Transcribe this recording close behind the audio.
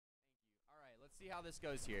see how this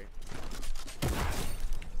goes here.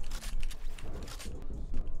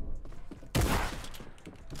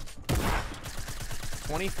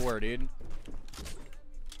 .24, dude.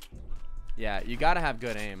 Yeah, you gotta have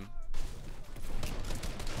good aim.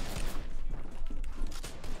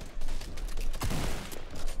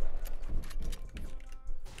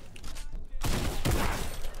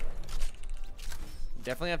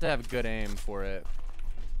 Definitely have to have good aim for it.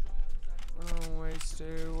 Oh, waste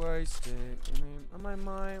it. I mean, on my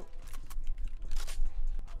mind.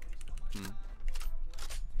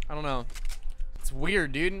 I don't know. It's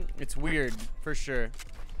weird, dude. It's weird, for sure.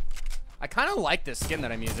 I kind of like this skin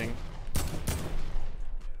that I'm using.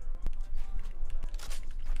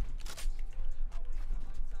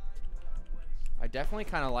 I definitely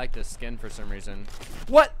kind of like this skin for some reason.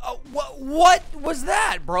 What? What was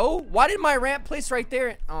that, bro? Why did my ramp place right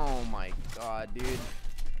there? Oh my god, dude.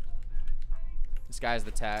 This guy's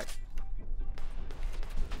the tack.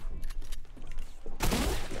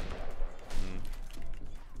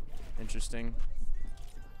 Interesting.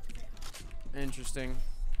 Interesting.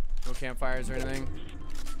 No campfires or anything.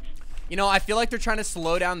 You know, I feel like they're trying to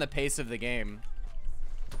slow down the pace of the game.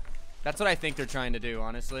 That's what I think they're trying to do,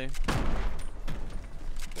 honestly.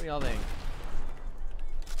 What do y'all think?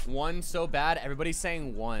 One so bad. Everybody's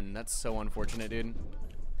saying one. That's so unfortunate, dude.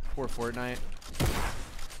 Poor Fortnite.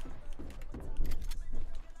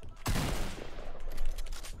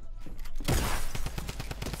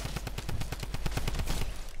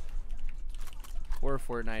 Poor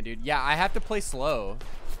Fortnite, dude. Yeah, I have to play slow.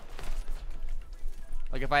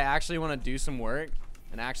 Like, if I actually want to do some work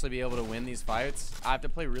and actually be able to win these fights, I have to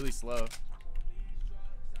play really slow.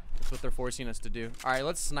 That's what they're forcing us to do. All right,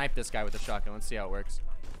 let's snipe this guy with a shotgun. Let's see how it works.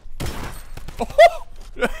 Oh!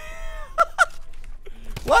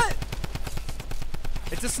 What?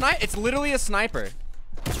 It's a snipe. It's literally a sniper.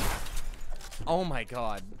 Oh my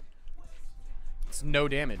god. It's no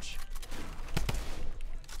damage.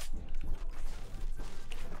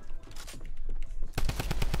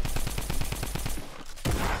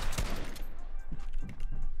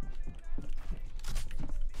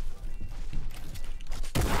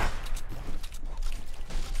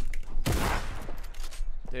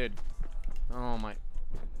 Dude. Oh my.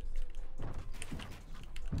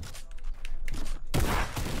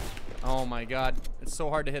 Oh my god. It's so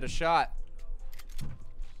hard to hit a shot.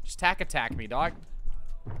 Just tack attack me, dog.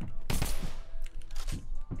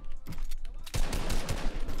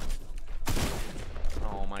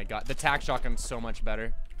 Oh my god. The tack shotgun's so much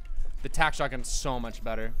better. The tack shotgun's so much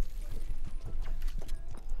better.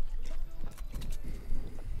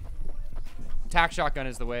 Tack shotgun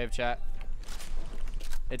is the wave, chat.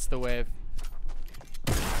 It's the wave.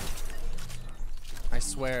 I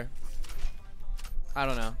swear. I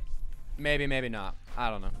don't know. Maybe, maybe not. I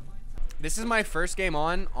don't know. This is my first game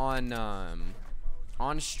on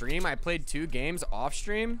stream. I played 2 games off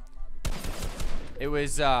stream. It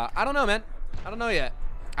was I don't know, man. I don't know yet.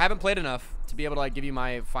 I haven't played enough to be able to like give you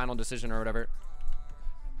my final decision or whatever.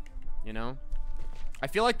 You know? I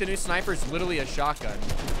feel like the new sniper is literally a shotgun.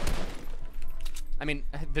 I mean,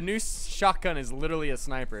 the new shotgun is literally a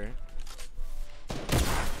sniper.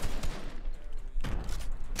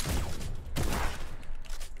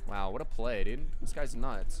 Wow, what a play, dude. This guy's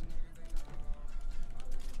nuts.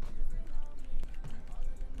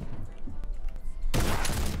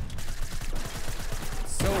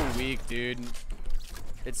 So weak, dude.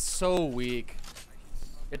 It's so weak.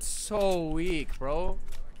 It's so weak, bro.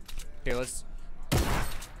 Okay, let's...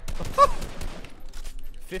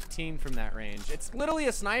 15 from that range. It's literally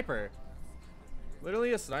a sniper.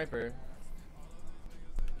 Literally a sniper.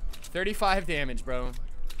 35 damage, bro.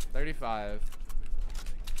 35.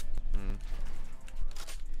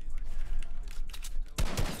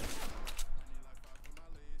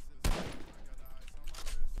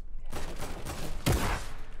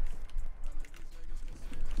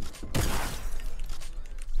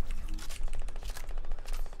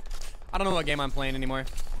 I don't know what game I'm playing anymore.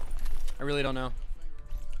 I really don't know.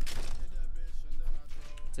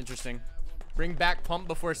 It's interesting. Bring back Pump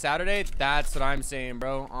before Saturday? That's what I'm saying,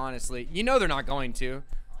 bro. Honestly. You know they're not going to.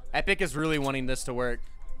 Epic is really wanting this to work.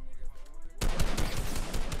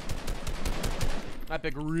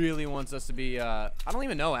 Epic really wants us to be, I don't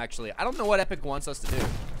even know, actually. I don't know what Epic wants us to do.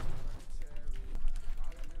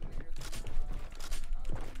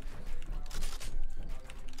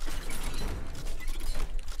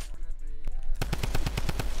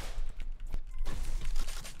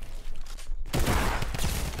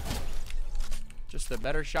 Just a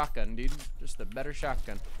better shotgun, dude. Just a better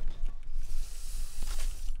shotgun.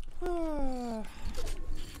 I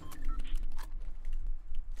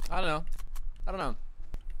don't know. I don't know.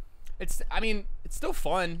 I mean, it's still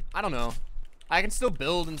fun. I don't know. I can still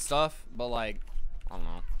build and stuff, but like, I don't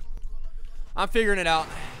know. I'm figuring it out.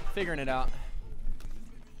 Figuring it out.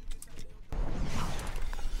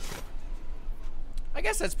 I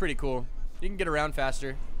guess that's pretty cool. You can get around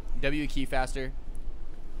faster. W key faster.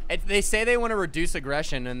 They say they want to reduce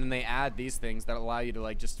aggression, and then they add these things that allow you to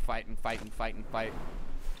like just fight and fight and fight and fight.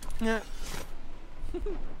 I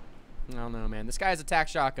don't know, man. This guy has a tac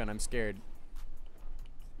shotgun. I'm scared.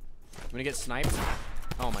 I'm gonna get sniped.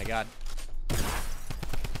 Oh my god.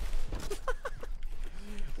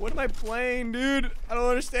 What am I playing, dude? I don't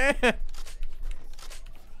understand.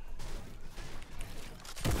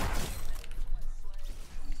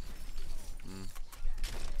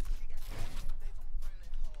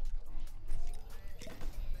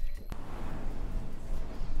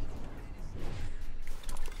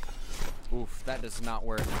 Oof, that does not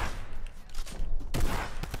work.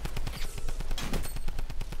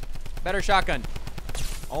 Better shotgun.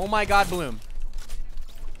 Oh my god, Bloom.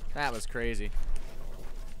 That was crazy.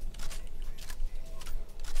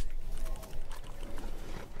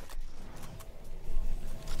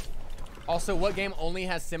 Also, what game only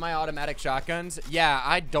has semi-automatic shotguns? Yeah,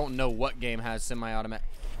 I don't know what game has semi-automatic.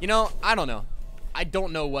 You know, I don't know. I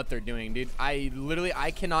don't know what they're doing, dude.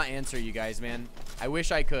 I cannot answer you guys, man. I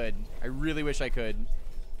wish I could. I really wish I could.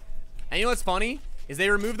 And you know what's funny? Is they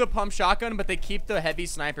remove the pump shotgun, but they keep the heavy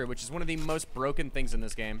sniper, which is one of the most broken things in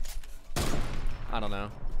this game. I don't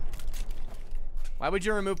know. Why would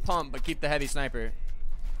you remove pump, but keep the heavy sniper?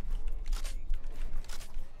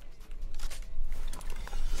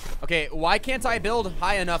 Okay, why can't I build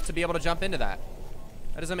high enough to be able to jump into that?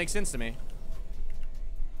 That doesn't make sense to me.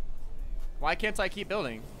 Why can't I keep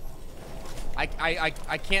building? I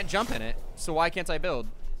can't jump in it, so why can't I build?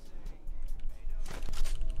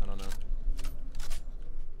 I don't know.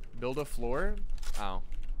 Build a floor? Oh.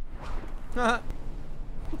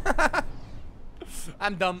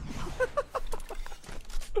 I'm dumb.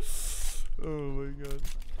 Oh my god.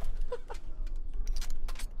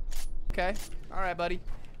 Okay. Alright, buddy.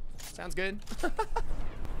 Sounds good.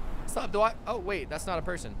 Stop, do I? Oh, wait. That's not a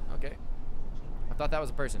person. Okay. I thought that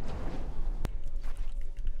was a person.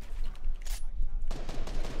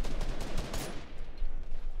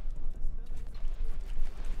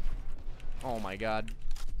 Oh my god.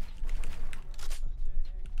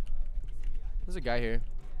 There's a guy here.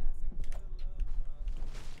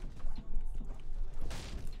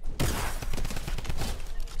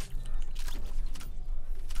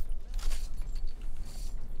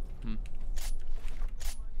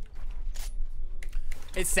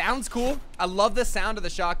 It sounds cool. I love the sound of the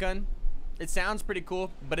shotgun. It sounds pretty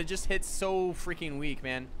cool, but it just hits so freaking weak,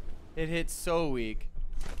 man. It hits so weak.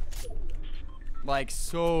 Like,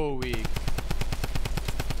 so weak.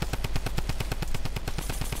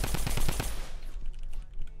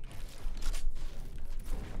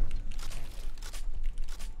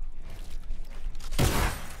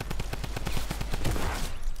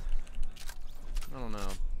 I don't know.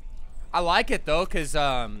 I like it, though, because,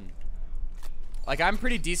 like, I'm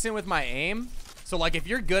pretty decent with my aim. So, like, if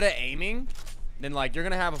you're good at aiming, then, like, you're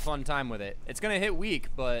going to have a fun time with it. It's going to hit weak,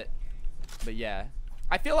 but yeah.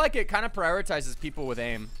 I feel like it kind of prioritizes people with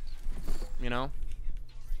aim, you know?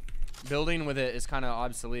 Building with it is kind of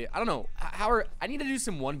obsolete. I don't know. I need to do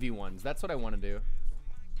some 1v1s. That's what I want to do.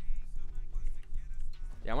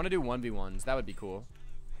 Yeah, I want to do 1v1s. That would be cool.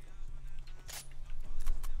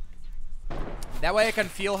 That way I can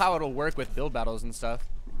feel how it'll work with build battles and stuff.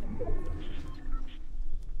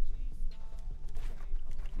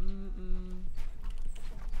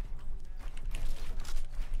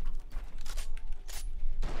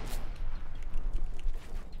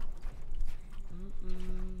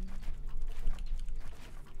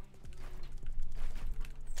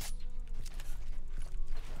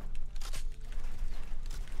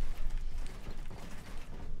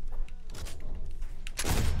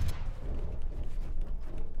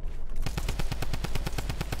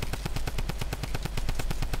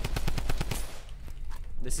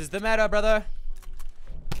 This is the meta, brother.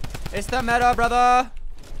 It's the meta, brother.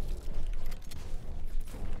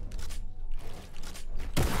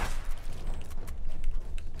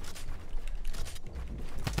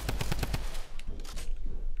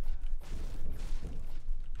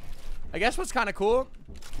 I guess what's kind of cool.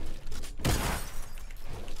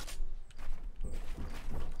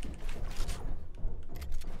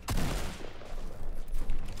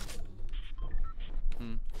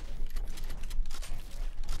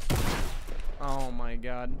 Oh my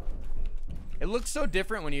god. It looks so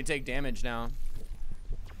different when you take damage now.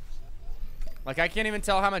 Like, I can't even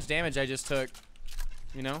tell how much damage I just took.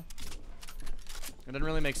 You know? It didn't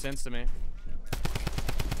really make sense to me.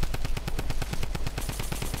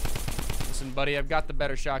 Listen, buddy, I've got the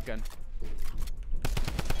better shotgun.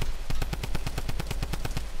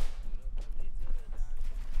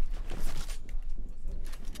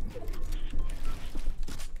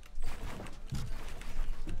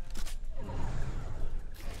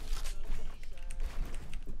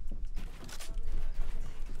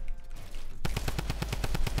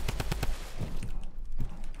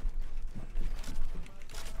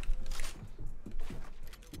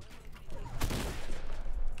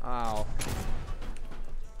 Ow.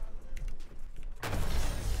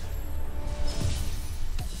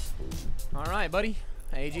 Alright, buddy.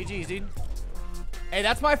 Hey, GG's, dude. Hey,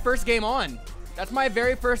 that's my first game on. That's my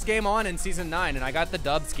very first game on in Season 9, and I got the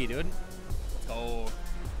dub ski, dude. Let's go.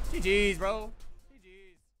 GG's, bro.